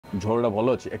झोलटा भल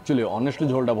अच्छे actually honestly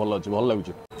झोलटा भल अच्छे भल लगुच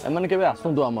एम के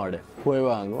आसतु आम आड़े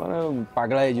खुएबा माने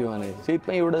पागला माने से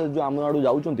गोटे जो आम आड़ू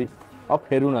जाऊँच आ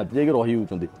फेरुना जा रही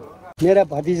मेरा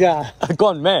भतीजा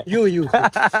कौन मैं यू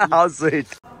हाउ स्वीट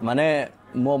माने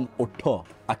मो ओठ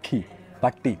आखि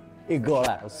पाटी ए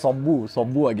गला सबू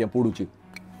सबू आज्ञा पड़ुची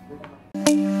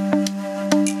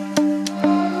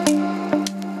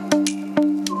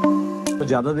तो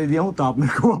ज्यादा दे दिया हूँ तो आप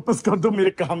मेरे को वापस कर दो मेरे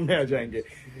काम में आ जाएंगे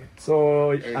सो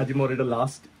आज मोर एटा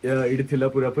लास्ट इडी थिला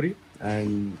पूरा पूरी एंड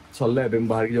चलला एबे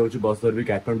बाहर के जाउछु बस धरबी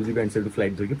काठमांडू जी एंड से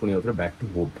फ्लाइट धरके पुणी आउथरा बैक टू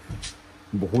होम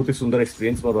बहुत ही सुंदर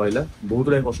एक्सपीरियंस मोर रहिला बहुत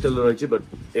गुडा हॉस्टल रही बट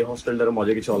ए हॉस्टल तार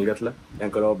मजा किसी अलग था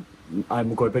तांकर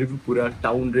मु कहि परिबी पूरा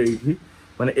टाउन रे एठी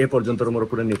माने ए पर्यंत मोर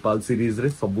पूरा नेपाल सीरीज रे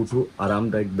सबुठु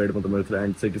आरामदायक बेड मते मिलथला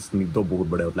एंड सेट स्निग्ध बहुत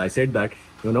बढ़िया होता I said that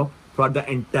you know for the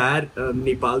entire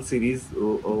Nepal series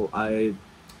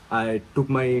I took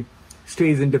my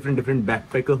stays in different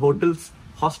backpacker hotels,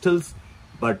 hostels,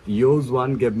 but yours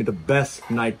one gave me the best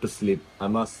night to sleep. I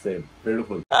must say,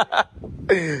 beautiful.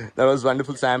 That was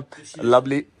wonderful, Sam.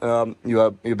 Lovely.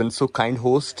 You've been so kind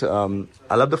host.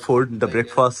 I love the food, the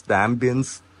breakfast, the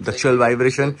ambience, the chill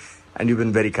vibration, and you've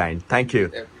been very kind. Thank you.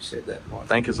 I appreciate that.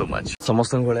 Thank you so much.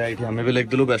 Samastan gole aiti hame be like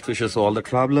dilu best wishes to all the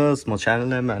travelers, my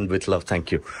channel name, and with love.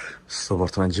 Thank you. So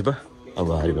वर्तमान जिबा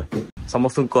अब हारिबा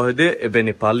समस्त कह दे एबे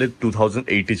नेपाल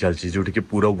 2080 चलची जोठी के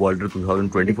पूरा world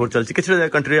 2024 चलची किछड़ा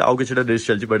country आउ किछड़ा देश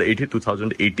चलची बट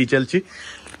 2080 चलची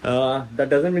दैट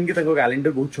डजंट मीन कि तको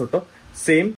कैलेंडर बहुत छोटो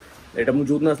सेम एटा मु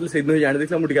जोत नसले सेदिन जानि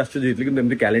देखला मु टिक आश्चर्य जेतली कि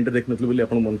एमती कैलेंडर देख नथली बोली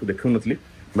अपन मन को देखौ नथली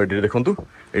बट ये देखंतु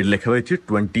ए लेखा होइछि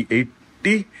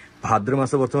 2080 भाद्र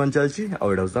मास वर्तमान चलची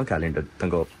आ एटा होता कैलेंडर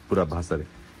तको पूरा भाषा रे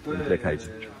लेखा होइछि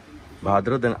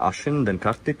भाद्र then Ashwin then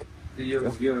Kartik your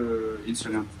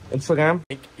Instagram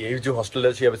ये जो हॉस्टल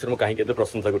है या मैं कहीं कहते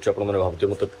प्रशंसा कर भावते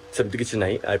मतलब सेमती किसी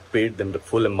नहीं I paid them the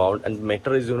full amount and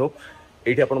matter is you know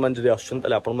ये आपण मैंने जब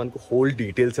आसान होल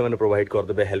डिटेल्स से प्रोवाइड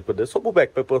करदे हेल्प करदे सब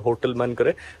बैकपेपर होटल मान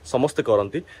करे समस्ते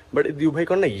करती बट दीव भाई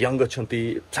कौन ना यंग अच्छा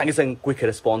सागे सागे क्विक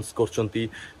रेस्पॉन्स कर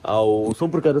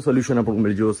सब प्रकार सल्यूशन आपको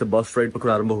मिल जाए से बस राइड पाखु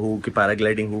आरंभ हो कि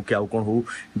पैराग्लाइडिंग हो कि आउ कौन हो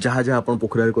जहाँ जहाँ आप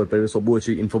पोखर करेंगे सब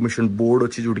अच्छी इनफॉरमेशन बोर्ड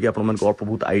अच्छी जोटि आप अल्प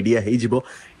बहुत आइडिया हो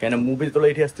कहीं मुझे जो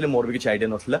ये आसती मोर भी किसी आइडिया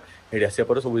नाला ये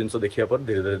आसापर सब जिन देखा पर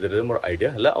धीरे धीरे धीरे मोर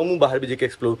आइडिया है और मुझे बाहर भी जाके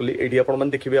एक्सप्लोर कली ये आपने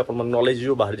देखिए आप नॉलेज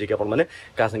जो बाहर जाके आपने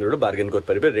क्या संगे बार्गेन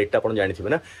करेंगे रेट आप जानते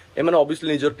ना एम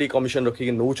ऑब्वियसली निजर टी कमिशन रखिक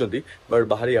नौ बट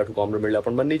बाहर या कम मिले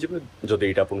आपने जब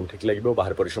ये आपको ठीक लगे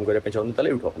बाहर परिश्रम करने चाहते हैं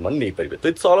ये नहीं पारे तो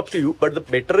it's all up to you but the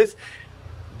better is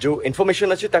जो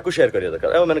इनफॉरमेशन अच्छी शेयर करिया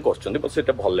दरकार मैंने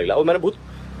कर भल लगे और मैंने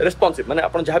बहुत रेस्पॉन्सिव मैंने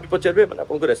आप जहाँ भी पचारे मैंने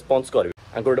आपको रेस्पॉन्स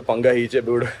करेंगे गोटे पंगा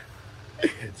गोटे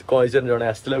कौन जड़े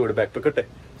आसला गोटे बैकपैकरटे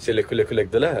सी लिखु लिखु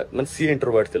लिखदेला मैंने सी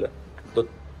इंट्रोवर्ट थी तो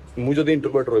मुझे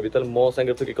इंट्रोवर्ट रही मो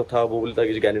सागे तो कि कथा बोली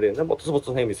किसी ज्ञानी रही मत सब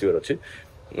सागे मिसबार अच्छी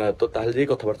तो ताल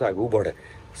कथबार्ता आगू बढ़े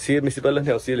सी मिसी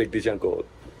पारे सी लिख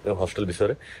दीजिए हॉस्टल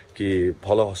विषय कि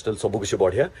भल हॉस्टल सब किसी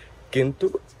बढ़िया किंतु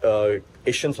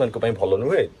एशियंस मान भल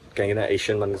नुहे कहीं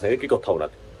एशियन मान सागे कि कथा होना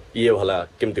ये भला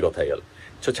केमती कथा गल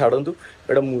सो छाड़ू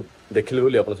एटा मुझे देखिली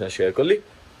बोली आप शेयर कली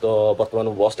तो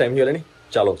बर्तमान बस टाइम हो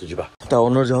चलतु जा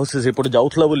ओनर जाओ से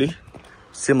जाऊला बोली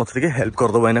सी मत हेल्प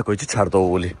करदे ना कही छाड़दब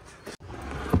बोली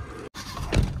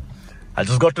I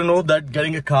just got to know that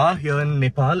getting a car here in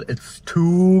Nepal, it's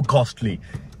too costly,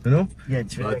 you know? Yeah,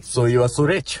 it's very So you are so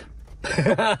rich.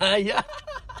 Yeah.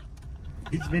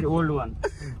 It's very old one.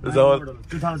 So, model,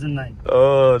 2009.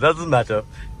 Oh, doesn't matter,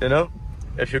 you know?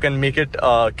 If you can make it,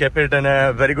 keep it in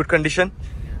a very good condition,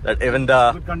 that even the...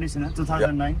 Good condition,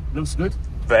 2009. Yeah. Looks good.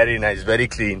 Very nice, very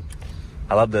clean.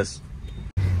 I love this.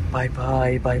 Bye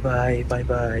bye, bye bye, bye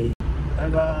bye. Bye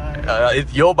bye.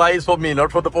 Your bye is for me,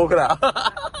 not for the poker.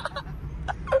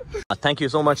 Thank you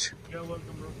so much. You're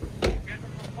welcome, bro.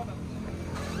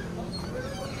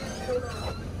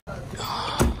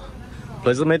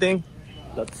 Pleasure meeting.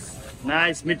 That's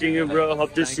nice meeting you, bro.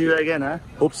 Hope to see you again, huh?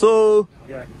 Hope so.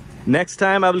 Yeah. Next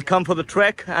time I will come for the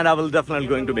trek and I will definitely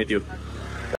going to meet you.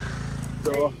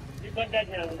 So, you got that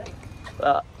here,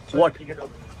 what?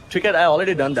 Ticket? I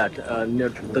already done that. Near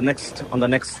the next on the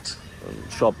next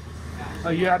shop. Oh,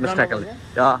 you have done over there?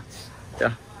 Yeah,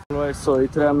 yeah. Right, so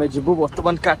इतने हमें Zibu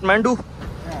वर्तमान Kathmandu,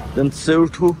 then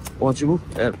सेउठू पहुँचबू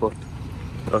airport.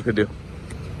 Okay, dear.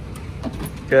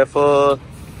 Careful.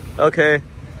 Okay.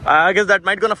 I guess that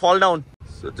might gonna fall down.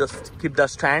 So just keep the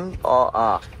stand.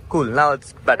 Oh, cool. Now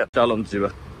it's better. चलो हम जिबा.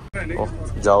 Oh,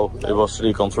 जाओ. ये बस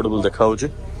री comfortable देखा हो जी.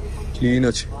 Clean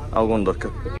अच्छी. आओ कौन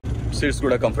दरकार. Seats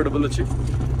गुड़ा comfortable अच्छी.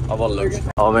 भल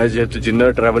लगे जेहतु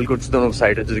जिन ट्रावेल कर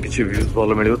साइड किसी व्यूज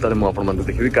भल मिले मुझे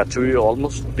देखिए काच भी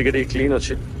अलमोस्ट टिके क्लीन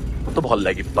अच्छे तो भल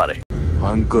लगे पारे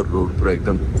भयंकर रोड पूरा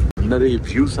एकदम सामने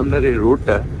व्यू सामने रोड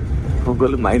टा हम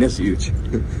कहले माइनस यूज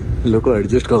लोक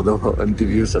एडजस्ट कर दो एमती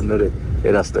व्यू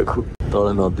सामने रास्ता को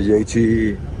तले नदी जाइछि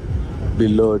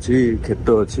बिल अछि खेत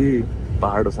अछि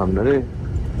पहाड़ सामने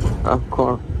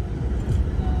कौन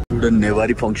गोटे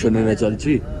नेवारी फंक्शन में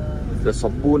चलछि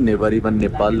सब नेवारी मान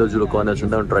नेपाल जो लोक मैंने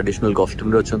अच्छा ट्रेडिशनल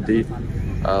कॉस्ट्यूम अच्छा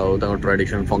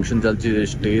ट्रेडिशनल फंक्शन चलछि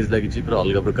स्टेज लगी पूरा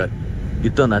अलग प्रकार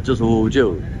गीत नाच सब हो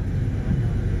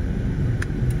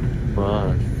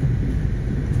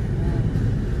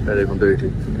देखो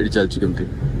ये चलछि केमती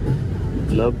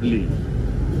लवली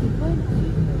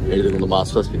ये देखो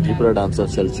आसपास भी पूरा डांस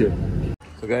चलछि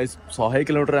तो गाइस 100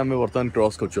 किलोमीटर आम बर्तमान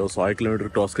क्रॉस कर 100 किलोमीटर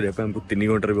क्रॉस करने हमको 3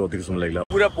 घंटे भी अधिक समय लगे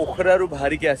पूरा पोखरारू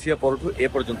बाहर के आसिया परठू ए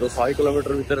पर्यंत 100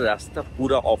 किलोमीटर भीतर रास्ता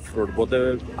पूरा of road Bodhe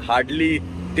hardly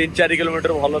 3-4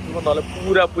 kilometre भल थो ना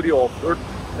पूरा पूरी ऑफ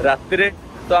रोड रात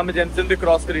तो आम जमी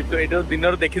क्रॉस कर तो ये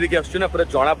दिन देखी देखी आसुना पूरा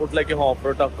जना पड़ा कि हाँ ऑफ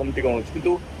रोड कमती कौन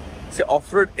कि से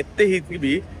ऑफ रोड एत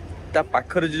भी ता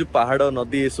पाखर जो पहाड़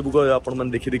नदी ये सब को आपण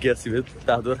मैंने देखी देखी आसवे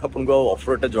द्वारा आपको ऑफ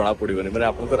रोड जना पड़ोनी मैंने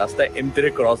आपको रास्ता एमती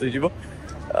क्रॉस हो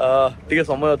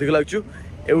समय अधिक लगुच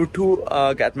एठू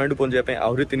काठमांडू पहुंचे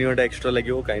आहरी 3 घंटा एक्सट्रा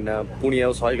लगे कहीं पुणी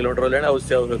 100 किलोमीटर है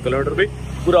 100 किलोमीटर भी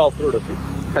पूरा ऑफ रोड अच्छी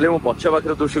खाली मो पछ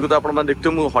पाखे दृश्य को तो आप देखते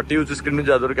मुझे हटी स्क्रीन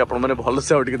जहाँद्वारा कि आपने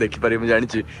भलसे देखिपारे मुझे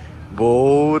जानी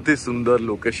बहुत ही सुंदर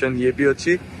लोकेशन ये भी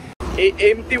अच्छी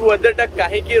एमती वेदर टा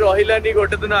कहीं रही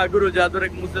गोटे दिन आगुरी जहाँद्वारा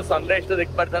कि मुझे सनराइज टा देख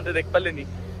पारे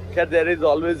खैर there is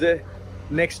always A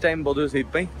next time बोध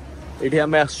ये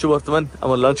आम आसु बर्तमान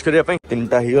आम लंच करने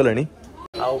 3टा हो गलानी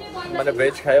माने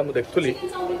वेज खाया मुझे देखुली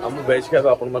आम वेज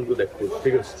खाया आपण मानकु देखु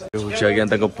ठीक अछि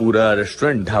आज्ञा पूरा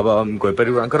रेस्टोरेंट ढाबा हम कहि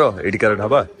परिबु एडिकार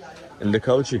ढाबा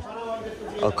देखा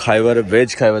खाइबार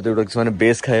वेज खाइबा जोटा कि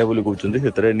बेस खाइबा बोली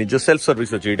कहते निज सेल्फ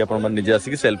सर्विस अच्छी ये आपजे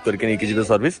आसिक सेल्फ करके नहीं जी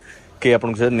सर्विस कई आप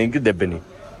नहीं देवेनि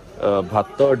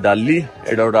भात डाली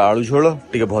एटा गोटे आलू झोल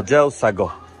टे भजा और साग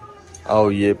आउ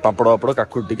ये पापड़ वापड़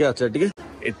काकुड़ टे आचार टे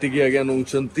एतिकी आज्ञा नौ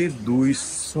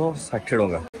 260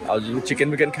 टंका आ चिकेन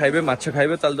विकेन खाइबे माछ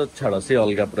खाइबे तो छाड़ से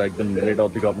अलग पूरा एकदम रेट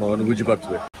अधिक आप बुझीपे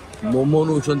मोमो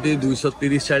नौ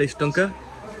 230-40 टंका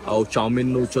आउ चाउमिन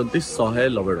नौ 190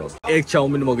 टंका एक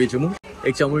चाउमिन मगेছি मु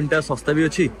एक चाउमिन टा सस्ता भी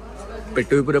अच्छी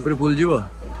पेट भी पूरा पूरी फुल जीव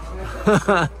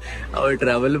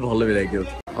ट्रावेल भल भी लगे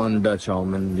अंडा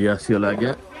चाउमिन ये आसीगला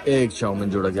आज्ञा एक चाउमिन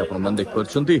जोड़ा कि आप देख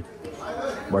पार्टी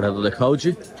बढ़िया तो देखा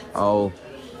आओ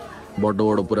बड़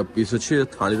बड़ पूरा पीस अच्छी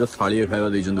थाली थाली खाଇବା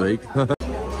ଦେଇଛନ୍ତି भाई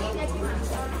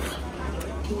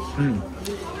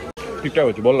ठीक ठाक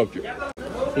अच्छे भल लगे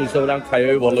सब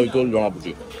खाଇବା भी भल होता जना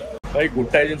पड़ी भाई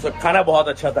गोटाए जिन खाना बहुत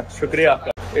अच्छा था शुक्रिया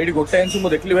आपका ये गोटाए जिन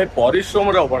देखली भाई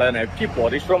परिश्रम बड़ा ना कि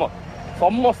परिश्रम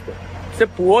समस्त से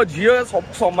पुओ झील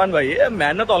सब सामान भाई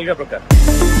मेहनत अलग प्रकार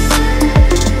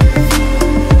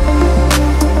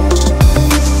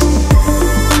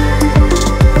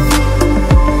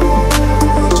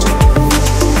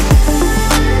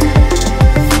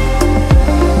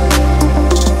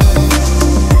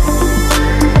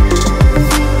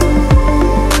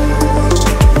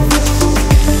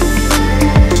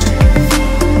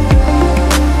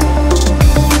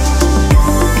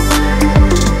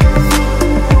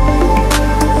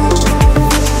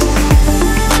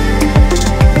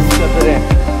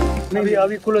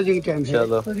अभी क्लोजिंग टाइम है।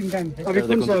 चलो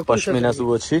अभी पश्मीना सब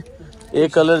अच्छी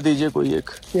एक कलर दीजिए कोई एक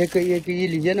ये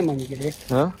लीजिए ना मम्मी के लिए।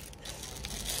 हाँ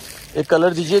एक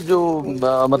कलर दीजिए जो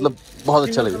मतलब बहुत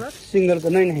अच्छा लगे। सिंगल का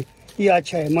नहीं ये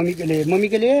अच्छा है मम्मी के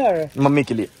लिए और मम्मी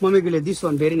के लिए this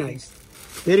one very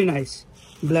nice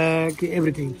black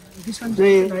everything this one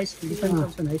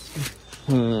nice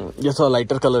ये थोड़ा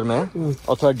लाइटर कलर में है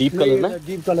और थोड़ा डीप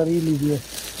कलर ये लीजिए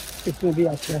इसमें भी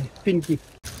अच्छा है पिंकी।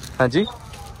 हाँ जी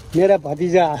मेरा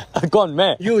भतीजा। कौन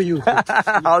मैं? यू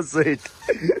हाउ स्वीट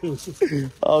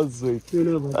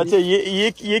अच्छा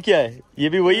ये क्या है? ये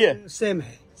भी वही है? सेम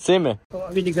है तो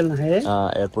अभी निकलना है।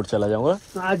 एयरपोर्ट चला जाऊंगा।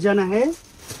 आज जाना है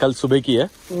कल सुबह की है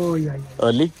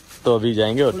अर्ली तो अभी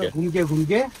जाएंगे और क्या घूम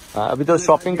के अभी तो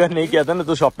शॉपिंग करने नहीं किया था ना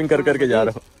तो शॉपिंग करके जा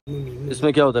रहा हूँ।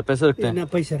 इसमें क्या होता है पैसे रखते हैं?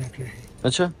 पैसा रखना है।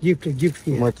 अच्छा गिफ्ट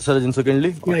मत सारा जिन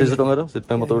किनली 28 टंकार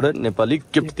से मत गोटे नेपाली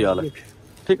गिफ्ट दिया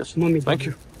ठीक है थैंक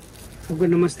यू। आपको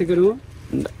नमस्ते करूँ।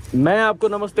 मैं आपको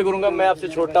नमस्ते करूंगा। मैं आपसे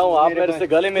छोटा हूँ आप मेरे से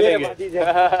गले मिलेंगे। ठीक है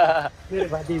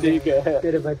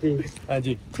मेरे भाती। हाँ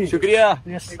जी शुक्रिया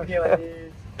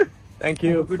Thank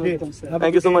you. Good day.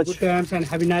 Thank you so much. Good times and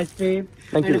have a nice trip.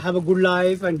 Thank you. Have a good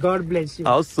life and God bless you.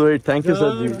 How sweet. Thank you, sir.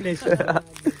 God bless you.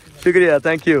 Shukriya.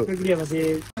 Thank you. Shukriya,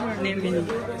 Vasil. Name is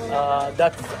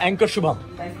That's Anchor Subham.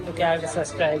 okay. I will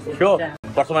subscribe. Sure.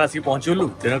 ବର୍ତ୍ତମାନ ଆସିକି ପହଞ୍ଚିଗଲୁ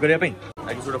ଦିନ କରିବା ପାଇଁ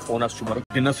गोटे phone आस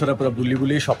दिन सारा पूरा बुली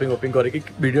बुली shopping वॉपिंग करके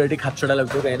वीडियो ये खाचड़ा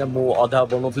लगता कहीं मु अधा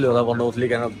बनाऊली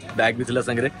कहीं बैग भी था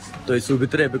सागर तो यू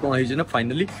भितर एवं कौन है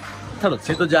फाइनाली छाड़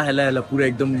से तो जहाँ है पूरा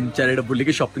एकदम चारिटा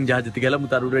बुलिकी शॉपिंग जहाँ जी है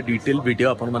तार गोटे डिटेल वीडियो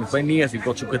आपंपाई नहीं आसी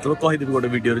पचू केत कहीदेवी गोटे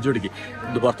वीडियो जोड़िकी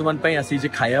बर्तमान आसी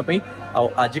खायापी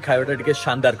आज खावाटा टे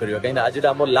शानदार करवा कहीं आज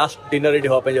आम लास्ट डिनर ये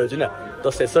हाँपाई जाऊँ ना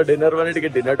तो शेष डिनर मैंने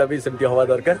डिनरटा भी सेमती हवा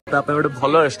दरकार गोटे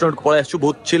भल रेस्टोरेंट को पलि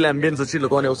बहुत चिल एम्बियंस अच्छी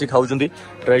लोक मैंने खाऊँ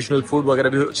ट्रेडिशनल फूड वगैरह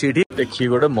भी अच्छी देखिए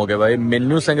गोटे मगेबा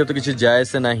मेन्यू संगे तो किसी जाए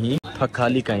से नहीं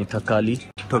थकाली कहीं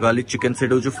थकाली चिकेन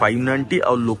सेट हूँ 590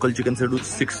 और लोकल चिकेन सेट हूँ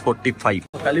 645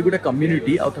 थकाली गोटे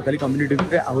कम्युनिटी और थकाली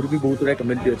कम्युनिटी आहरी भी बहुत गुड़ा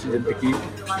कम्युनिटी अच्छी जमी कि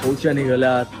हौचा नहीं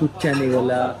गला तुचा नहीं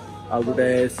गला आउ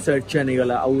गोटे सर्चा नहीं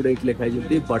गला आउ गोटे लिखाई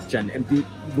जमी बटचान एमती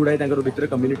गुड़ाई भितर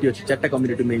कम्युनिटी अच्छी 4टा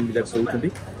कम्युनिटी मेनली कहते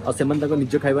और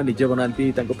निज खाଇବା निजे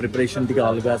बनाती प्रिपरेशन टी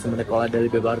अलग से कला डाली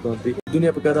व्यवहार करती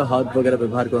दुनिया प्रकार हर्ब वगैरह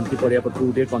व्यवहार करती परिया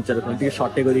पत्र कंचा रखती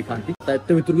सटे कर खाती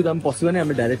भितर को आम पशा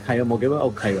नहीं डायरेक्ट खाଇବା मगेबा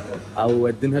और खाଇବା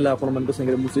आउ दिन है आप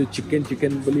मुझे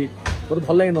चिकेन बोली बहुत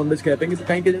भल लगे नॉनवेज खाया कि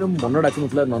कहीं मन डाकू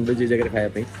ना नॉनवेज ये जगह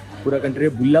खायापी पूरा कंट्री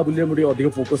बुला बुले मुझे अधिक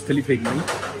फोकस थी फेक नहीं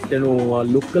तेणु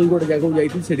लोकल गोटे जगह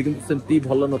जाइए सेमती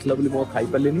भल नाला मैं खाई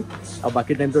पारे आ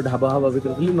बाकी टाइम तो ढाबा हाबा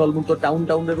भर थी ना मुझे तो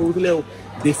टाउन रोली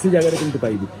देसी जगह केमती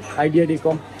पाइबी आइडिया टे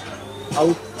कम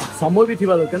आउ समय भी थी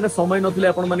दरकार समय नथिले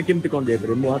आपण माने केमती कौन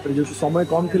जाइए मो हाथ में जो समय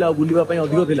कम थी बुलवाई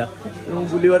अधिक थी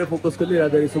बुलवार फोकस कली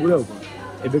राजा सब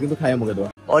एबे किंतु खाया मगे दो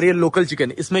और ये लोकल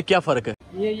चिकन इसमें क्या फर्क है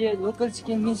ये लोकल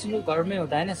चिकन मीन्स वो घर में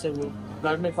होता है ना सर वो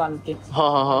घर में पाल के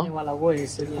हाँ वाला वो है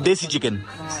सर देसी चिकन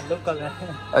लोकल है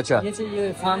अच्छा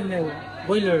ये फार्म में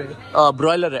ब्रॉयलर है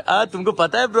ब्रॉयलर है तुमको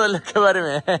पता है ब्रॉयलर के बारे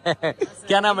में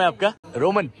क्या नाम है आपका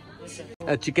रोमन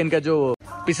चिकन का जो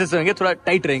पीसेस रहेंगे थोड़ा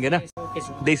टाइट रहेंगे ना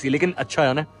देसी लेकिन अच्छा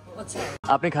है ना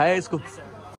आपने खाया है इसको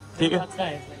ठीक है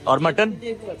और मटन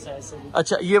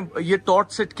अच्छा ये टॉट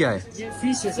सेट क्या है ये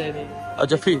फिश है सर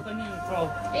अच्छा फिश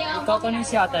कोकनी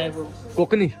से आता है वो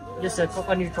Konkani yes sir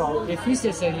Konkani trout ये फिश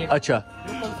है सर ये अच्छा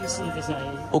लोकल फिश जैसा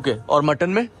है ओके और मटन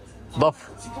में बफ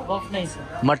नहीं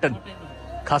सर मटन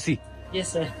खासी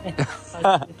यस सर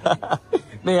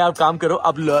नहीं आप काम करो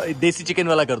आप देसी चिकन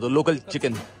वाला कर दो लोकल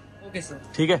चिकन ओके सर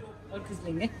ठीक है और किस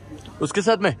लेंगे उसके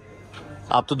साथ में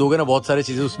आप तो दोगे ना बहुत सारी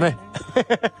चीजें उसमें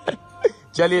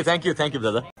चलिए थैंक यू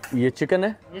दादा ये चिकन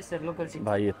है यस सर लोकल चिकन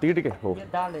भाई ये तीट के हो ये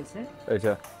दाल है सर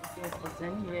अच्छा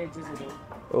ये जैसे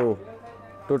ओ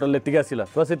टोटल लेती क्या सिला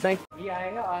बस इतना ही घी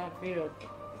आएगा और फिर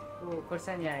वो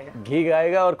खुरसानी आएगा घी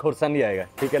आएगा और खुरसानी आएगा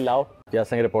ठीक है लाओ क्या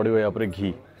संगे पड़ी हुई यहाँ पर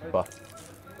घी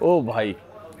वाह ओ भाई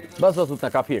बस उतना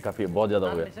काफी है बहुत ज्यादा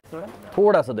हो गया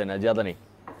थोड़ा सा देना है ज्यादा नहीं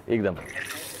एकदम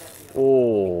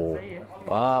ओ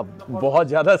हाँ बहुत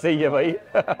ज्यादा सही है भाई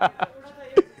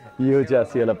ये होची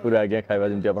आसीगला पूरा आज्ञा खाଇବା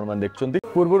जेमती आपण मान देखछंती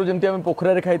पूर्वरु जेमती हम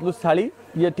पोखरा रे खाइतलु थाली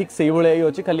ये ठीक सेही भले ही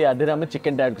होची खाली आधे हम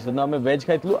चिकन ऐड करछन हम वेज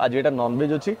खाइतलु आज एटा नॉन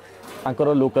वेज होची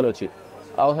आंकर लोकल होची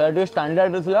आ हेड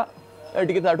स्टैंडर्ड रसला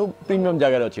एटी के ताठू प्रीमियम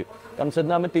जगह होची कारण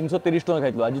सेदना हम 330 टका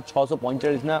खाइतलु आज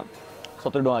 645 ना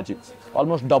 70 टका अछि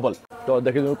ऑलमोस्ट डबल तो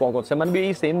देखि कोन से मन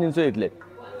भी सेम जिंस देतले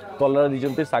कलर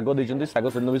दिजंती सागो दिजंती सागो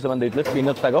सेदनो भी से मन देतले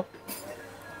स्पिनच सागो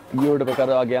ये ओटे प्रकार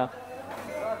आ गया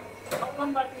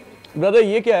ब्रदर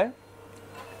ये क्या है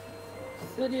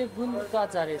सर ये गुण का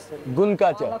अचार है सर गुण का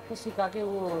अचार आपको सुखा के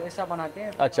वो ऐसा बनाते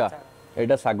हैं अच्छा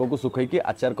एटा सागो को सुखाई की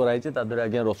आचार कराई छि तादर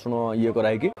आज्ञा रसुण ये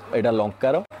कराई की एटा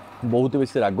लंकार बहुत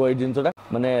बेसी रागो ए जिंसटा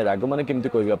माने रागो माने केमती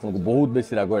कहबी आपन को बहुत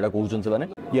बेसी रागो एटा कहउछन से माने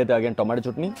ये त आज्ञा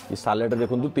टमाटो चटनी ये सालाड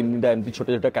देखंतु तीनटा एमती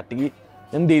छोटे छोटे काटी की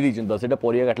एम दे दी तो सेटा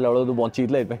परिया काटला वाला तो बंची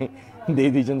इतला दे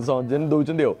दी समझन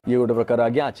दउछन देओ ये गोटे प्रकार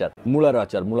आज्ञा आचार मुलार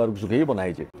को सुखाई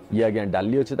बनाई छि ये आज्ञा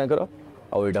डाली अछि ताकर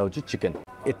आ एटा होछि चिकन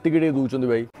एत्ती गिडे दउछन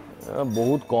भाई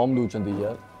बहुत कम दउछन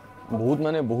यार बहुत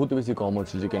माने बहुत बेसी कम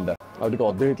अछि चिकनटा आ टिके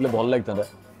अधे हितले भल लागता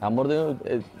हमर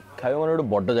खाଇବା माने गोटे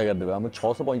बड़ जगह देबे हम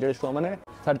 645 टका माने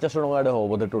 450 टका हो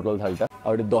बोधे टोटल थालीटा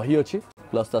आ दही अछि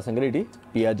प्लस ता संगे एटी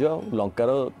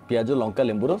पियाज लंका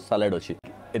लेंबूर सालाड अछि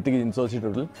एतिक जिनस अच्छी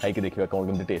टोटल खाई देखा कौन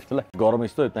केमती टेस्ट है गरम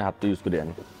इस तो इतना हाथ यूज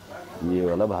करियानी ये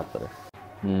वाला भात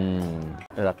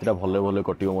रातिटा भले भले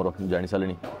कट मोर जानी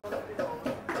सारे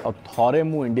और थरे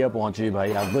मु इंडिया पहुंची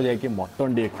भाई आग जाकि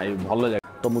मटन टे खाई भल जगह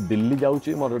तो मुझे दिल्ली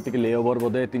जाऊँगी मोर टे ले ओवर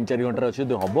बोधे 3-4 घंटे अच्छे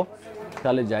तो हम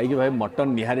ताले जाइए भाई मटन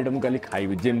निहारीटा मुझे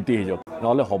खाइबी जमती हो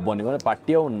ना हेनी मैंने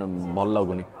पार्टी भल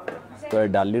लगुनि तो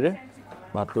डाली रे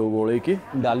भात गोल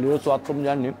डाली स्वाद तो मुझे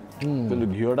जानी कि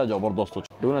घीटा जबरदस्त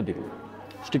अच्छे देखना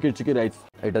स्टिकी स्टिकी राइस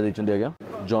यहाँ देखते आज्ञा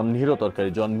जह्नीर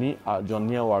तरकारी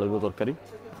जह्नी आलूर तरकारी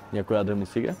या कोई आधे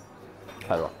मिसिक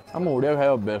खावा आम ओडिया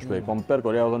खाଇବା बेस्ट भाई कंपेयर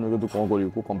करिया नहीं तू कौन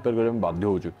कर कंपेयर करिया बाध्य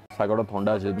हो सागटा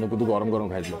ठंडा अच्छे तू गरम गरम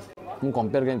खाई मुझे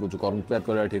कंपेयर कहीं कंपेयर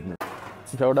करा ठीक नहीं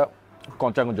से गोटा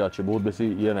कंचा कंचा अच्छे बहुत बेसी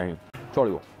ये नहीं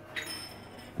चलो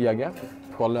ये आ गया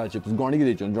कलरा चिप्स गणिकी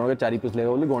देछन जण के 4 पीस लेगा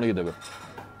बोली गणिकी देबे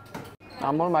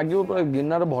हमर मागियो पूरा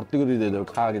गिन्नार भर्ती कर दे देबे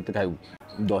खा केते खाइबू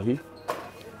दही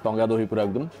टंगा दही पूरा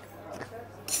एकदम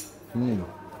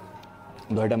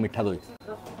दहीटा मीठा दही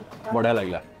बढ़िया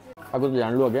लगला आगो तो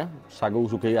जानलु आज्ञा साग को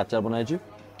सुखे आचार बनाई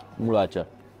मूला आचार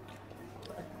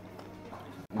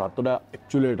भातटा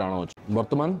एक्चुअली टाण अच्छे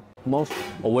बर्तमान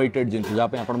मोस्ट अवेटेड जिन जहाँ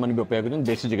आपण मैंने अपेक्षा कर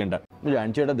देसी चिकेन मुझे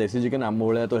जानची एटा देसी चिकेन आम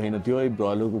भाया तो होन ये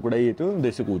ब्रॉयलर कुकुड़ा ये तो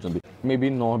देसी कहते मे बी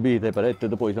न भी होता पारे एत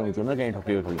तो पैसा मिलूँ ना कहीं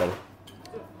ठके खाली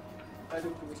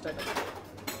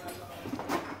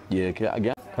ये देखिए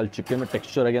आज्ञा खाली चिकेन में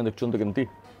टेक्सचर आज्ञा देखते केमती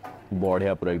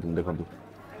बढ़िया पूरा एकदम देखो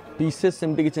पीसेस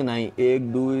सेमती किसी ना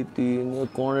 1 2 3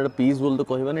 कौन एटा पीस बोल तो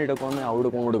कहबा ना कौन आउ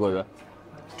कौन गोटे कहबा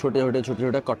छोटे छोटे छोटे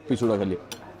छोटे कट पीस गुड़ा खाली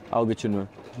आउ कि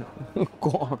नुहे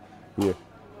कौन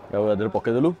ये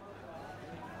पकईदेलु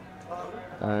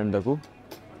एंड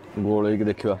गोल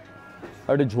देखा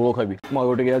आटे झोल खाबी मुझे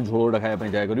गोटे झोलटा खायापी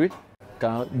ट्राए करी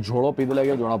कारण झोल पीदेले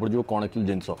आगे जना पड़ कौन एक्चुअली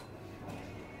जिनस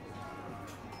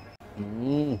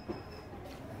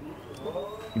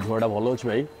झोलटा भल अच्छे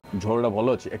भाई झोलटा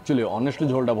भल अच्छे एक्चुअली ऑनेस्टली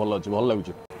झोलटा भल अच्छे भल लगुच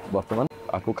बर्तमान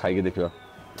आपको खाई देखा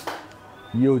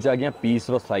ये हूँ आज्ञा पीस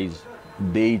रईज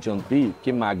देइचंती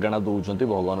कि मागणा दौरान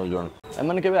भगवान जन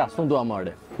एम के आसतु आम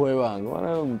आड़े खुएबा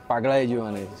माने पगला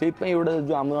मैंने से गोटे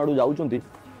जो आम आड़ जाऊँ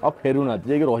आ फेरुना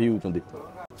जा रही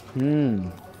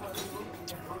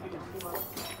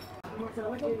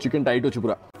चिकेन टाइट अच्छे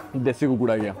पूरा देसी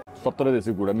कुकुड़ा आज्ञा सतरे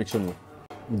देसी कुकुड़ा मिक्स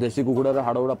नुह देसी कुकुड़ार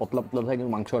हाड़ गुड़ा पतला पतला थाए कि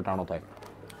मांस टाण थाए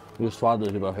स्वाद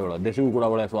अच्छे पूरा से देसी कुकुड़ा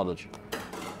भाया स्वाद अच्छे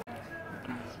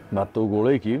भात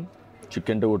गोल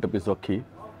चिकेन टे गोटे पीस रखी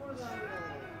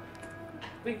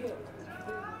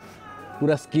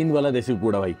पूरा स्किन वाला देसी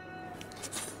कुकुड़ा भाई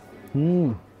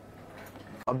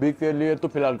अभी के लिए तो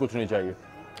फिलहाल कुछ नहीं चाहिए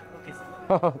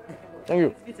थैंक यू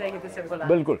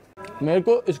बिल्कुल मेरे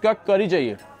को इसका करी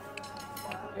चाहिए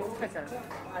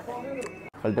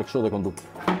टेक्सचर देखो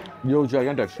ये हूँ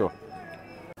आज्ञा टेक्सचर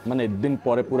माने दिन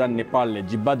पर पूरा नेपाल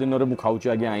जीवा दिन में मुझे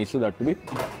आज्ञा आईस दैट भी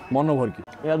मन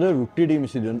भरकी या रुटी टी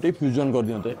मिसी दिखते फ्यूजन कर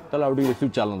दिखते बेसी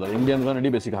चलता इंडियन मैंने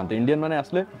बेसी खाते इंडियन मैंने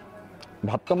आसले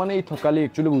भात मैंने थकाली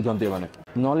एक्चुअली बुझाते मैंने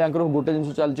ना गोटे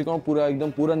जिन चलती कौन पूरा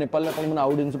एकदम पूरा नेपाल मैंने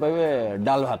आउ जिन पाइबे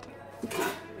डाल भात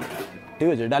ठीक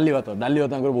अच्छे डाली भात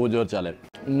बहुत जोर चले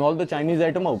ना तो चाइनीज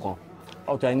आइटम आउ कौन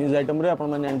और चाइनीज आइटम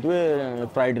मैंने जानते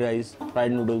fried rice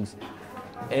fried noodles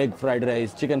egg fried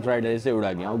rice chicken fried rice एवढा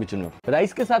आगे और किचन में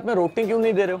राइस के साथ में रोटी क्यों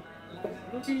नहीं दे रहे हो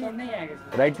रोटी नहीं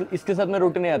आएगा राइट इसके साथ में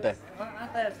रोटी नहीं आता है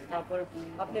आता है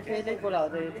आपने पहले बोला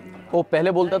होता है वो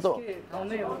पहले बोलता तो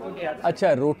रोटी आता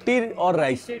अच्छा रोटी और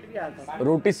राइस है भी आता है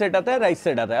रोटी सेट आता है राइस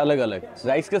सेट आता है अलग अलग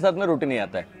राइस के साथ में रोटी नहीं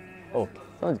आता है ओके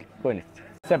समझ गए कोई नहीं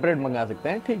सेपरेट मंगा सकते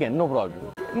हैं ठीक है नो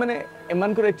प्रॉब्लम मैंने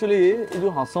एमान को एक्चुअली जो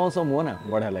हस हस मुह ना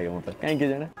बढ़िया लगे मतलब कहीं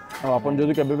जाने आप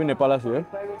जो केवे भी नेपाल आसवे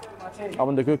आप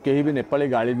देखिए कहीं भी नेपाली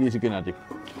गाड़ी दी शिखी ना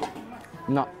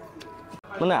ना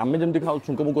मैंने आम जमी खाऊ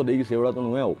छुंक मुक देकी से तो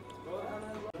नुहे आ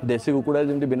देसी कुकुड़ा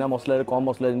जमी बिना मसला कम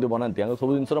मसला जमी बनाती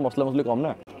सब जिन मसला मसली कम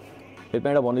ना ये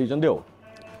बनई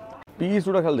पीस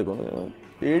गुड़ा खाली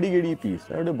देखो एड़ी गेड़ी पीस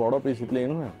बड़ पीस होते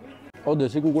नुहे और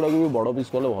देसी कुकुड़ा को भी बड़ पीस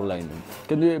कले भल लगे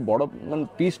कि बड़ मान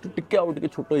पीस टू टिके आउे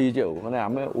छोट होने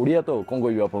आम ओडिया तो कौन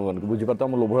कह आप बुझीपार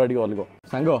आम लोभड़ा टे अलग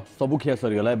सांग सब खिया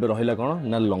सरीगला ए रहा कौन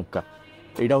ना लंका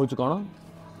यहाँ हूँ कौन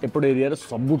एपट एरिया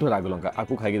सबुठ राग लंका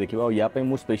आपको खाई देखा और यापाई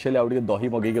मुझे स्पेशली आउ दही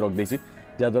मगेक रखी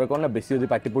जहाँद्वारा कौन ना बेसी जब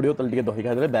पार्टी पड़ो तो दही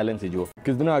खाई बैलेंस हो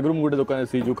किस दिन आगु गोटे दुकान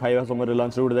से जो खाଇବା समय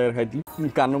लंच गोटे जगह खाई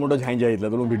कान मुंड झाई जाता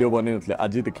तो वीडियो बन ना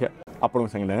आज देखिए आप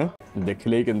सागे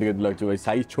देखिले के लगे भाई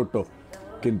साइज छोट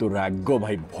किंतु राग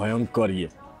भाई भयंकर ये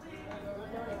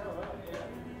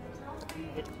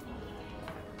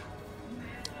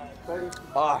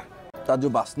ता जो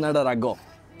बास्नाटा राग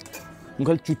मुझे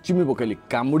खाली चुचिमी पकईली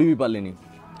कामुड़ी भी पारे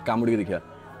कामुड़ी देखिया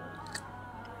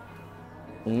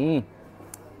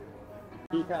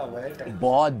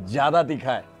बहुत ज्यादा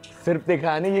तीखा है सिर्फ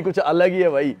तीखा है नहीं ये कुछ अलग ही है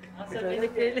भाई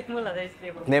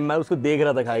नहीं मैं उसको देख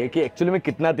रहा था खा कि एक्चुअली में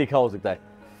कितना तीखा हो सकता है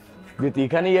ये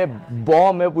तीखा नहीं है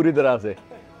बॉम है पूरी तरह से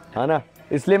है ना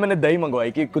इसलिए मैंने दही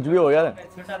मंगवाई कि कुछ भी हो गया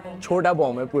ना छोटा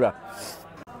बॉम है पूरा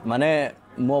माने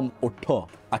मो ओठ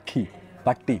आखि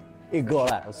पाटी ए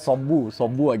गला सबू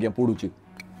सबू आज्ञा पड़ुची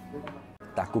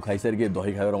ताकू खाई सार के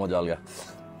दही खाइबार मजा अलग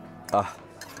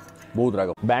बहुत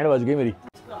राग बैंड बज गई मेरी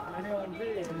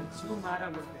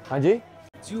हाँ जी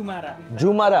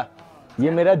जू मारा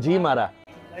ये मेरा जी मारा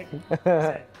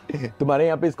तुम्हारे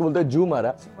यहाँ पे इसको बोलते हैं जू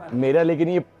मारा मेरा लेकिन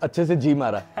ये अच्छे से जी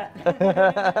मारा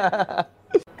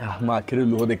मैं आखिर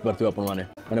लुह देख पार्थ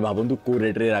मैंने भावतु को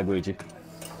रेट रे राग होइछि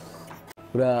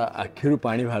पूरा आखिर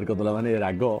पानी बाहर करदेला माने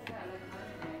राग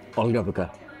अलग प्रकार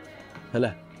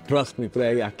है ट्रस्ट मी पूरा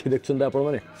आखि देखते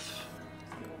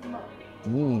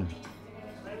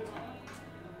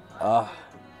आप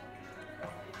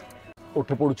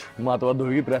उठ पड़ू हाथ बात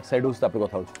धोई पूरा साइड हो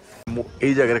कथा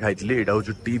यही जगह खाई यहाँ हूँ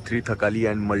T3 Thakali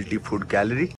and multi food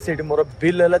gallery से मोर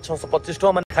बिल है 625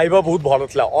 टका मान खाइबा बहुत भल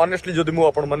था ऑनेस्टली जब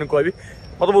मुझे कहबी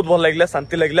मत बहुत भल लगे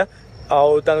शांति लगे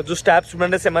जो स्टाफ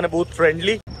मैंने से बहुत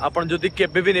फ्रेंडली आपन जदि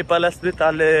केबे भी नेपाल आसबे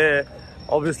ताले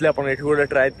ऑब्वियसली आपन एठी गोटे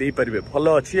ट्राई दे परिबे भल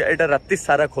अछि एटा राति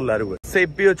सारा खोला रुहे सेफ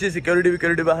भी अछि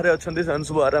सिक्योरिटी बाहर अछंती सन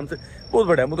सब आराम से बहुत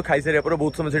बढ़िया मु तो खाई सारिया पर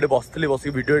बहुत समय सेठी बसथली बसी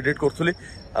वीडियो एडिट करथली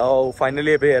आ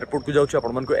फाइनली एबे एयरपोर्ट को जाउछ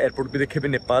आपन मन को एयरपोर्ट भी देखेबे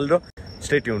नेपाल रो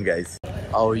स्टे ट्यून गाइस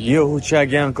आ ये होछ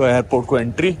आज्ञा को एयरपोर्ट को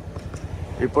एंट्री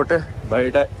रिपोर्ट भाई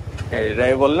एटा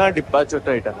अराइवल ना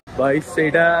डिपार्चर एटा भाई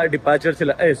सेटा डिपार्चर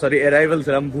छिला ए सॉरी अराइवल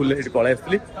से हम भूल एठी पळे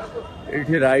आसली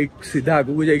एठी राइट सीधा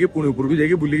आगु को जाके पुणे ऊपर को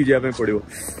जाके बुली जाय पे पड़िबो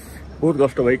बहुत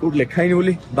कष्ट भाई कोट लेखा ही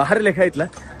बोली बाहर लेखा हितला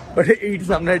बट एट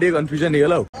सामने टे कंफ्यूजन हो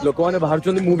गला लोक मैंने बाहर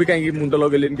चंदी मु भी कहीं मुंड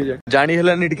लगेले इनके जानी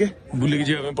हेलानी टिके बुली के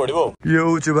जेबे पड़िबो ये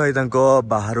होछ भाई तांको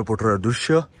बाहर पटर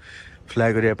दृश्य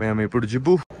फ्लाई करिया पे हम एपट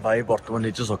जिबु भाई वर्तमान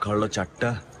नीचे सकाळ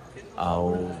 4टा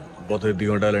आउ बोधे 2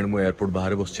 घंटा लाइन मु एयरपोर्ट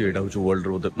बाहर बसछि एटा होछ वर्ल्ड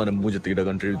रो माने मु जतिटा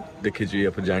कंट्री देखि छी या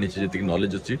फिर जानि छी जति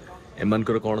नॉलेज अछि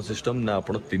एमानकर कोन सिस्टम ना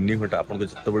आपण 3 घंटा आपण को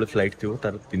जत्ते बळे फ्लाइट थियो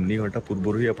तार 3 घंटा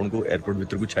पूर्व ही आपण को एयरपोर्ट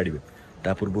भीतर को छाड़िबे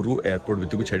ता पूर्व एयरपोर्ट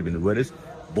भीतर को छाड़िबे वेरस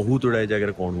बहुत गुड़ा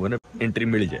जगह कौन हुए ना एंट्री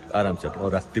मिल जाए आराम से आप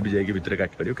रास्ते भी जाएगी भीतर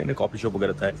काट पारियो कहीं कॉफी शॉप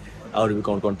वगैरह थाए और भी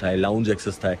कौन थाए लाउंज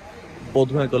एक्सेस थाए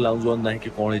बहुत भाई लाउंज वन ना कि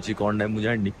कौन है कौन ना मुझे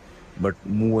जानी बट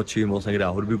मु अच्छी मो संगे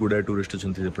आहर भी गुड़ा टूरिस्ट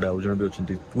अच्छे आउ जन भी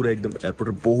अच्छे पूरा एकदम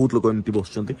एयरपोर्ट बहुत लोग एमती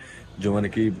बस जो मैंने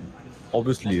कि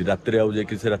ऑब्वियसली रात आउ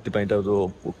जाए से राति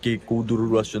किए कौ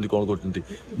दूर आसुँच कौन करमती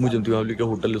भाविली कि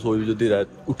होटेल शोबी जदि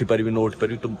उठी पारि न उठी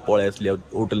पारि तो पलि आसली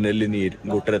होटेल नेली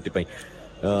गोटे राति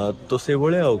तो से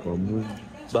भाया आउ कौन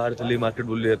बाहर थी मार्केट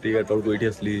बुली राति 8 को ये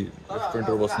आसली रेस्टोरेंट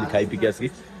बसली खाई पीक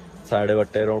आसिक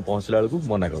 12:30 अराउंड पहुँचला बेलू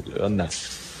मना कर ना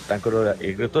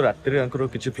एक तो राति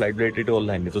किसी फ्लाइट ब्लाइट ये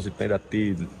ओह्लैनि तो से राति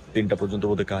 3टा पर्यंत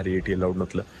बोधे कहार ये अलाउड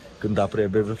नाला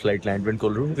कि फ्लाइट लैंडमेंट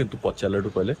कलु कि पचारू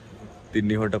कहले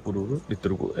 3 घंटा पूर्व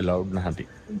भीतर को अलाउड नहांती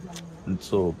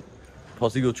सो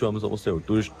फसिक अच्छु आम समस्त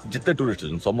टूरिस्ट जिते टूरिस्ट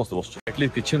समस्त बस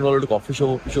एटलिस्ट किसी गोटे कॉफी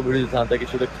शॉप मिल जाता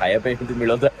कि खायापी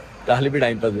मिलता ताहले भी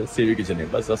टाइम पास सी भी किसी नहीं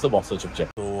बस आस बस चुपचाप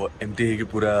तो एमती है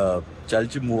पूरा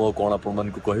चलती मुझे कौन आप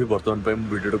कह बर्तमान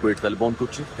वीडियो को ये बंद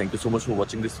कर thank you so much for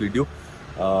watching this video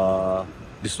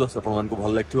विश्वास आपको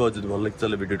भल लगे जब भल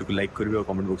लगे वीडियो को लाइक करेंगे और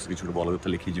कमेंट बॉक्स किसी भल कथा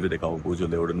लिखिजे देखा बहुत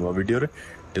जल्दी गोटे नुआ video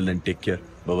till then take care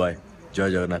bye bye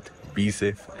जय Jagannath be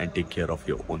safe and take care of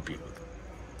your own people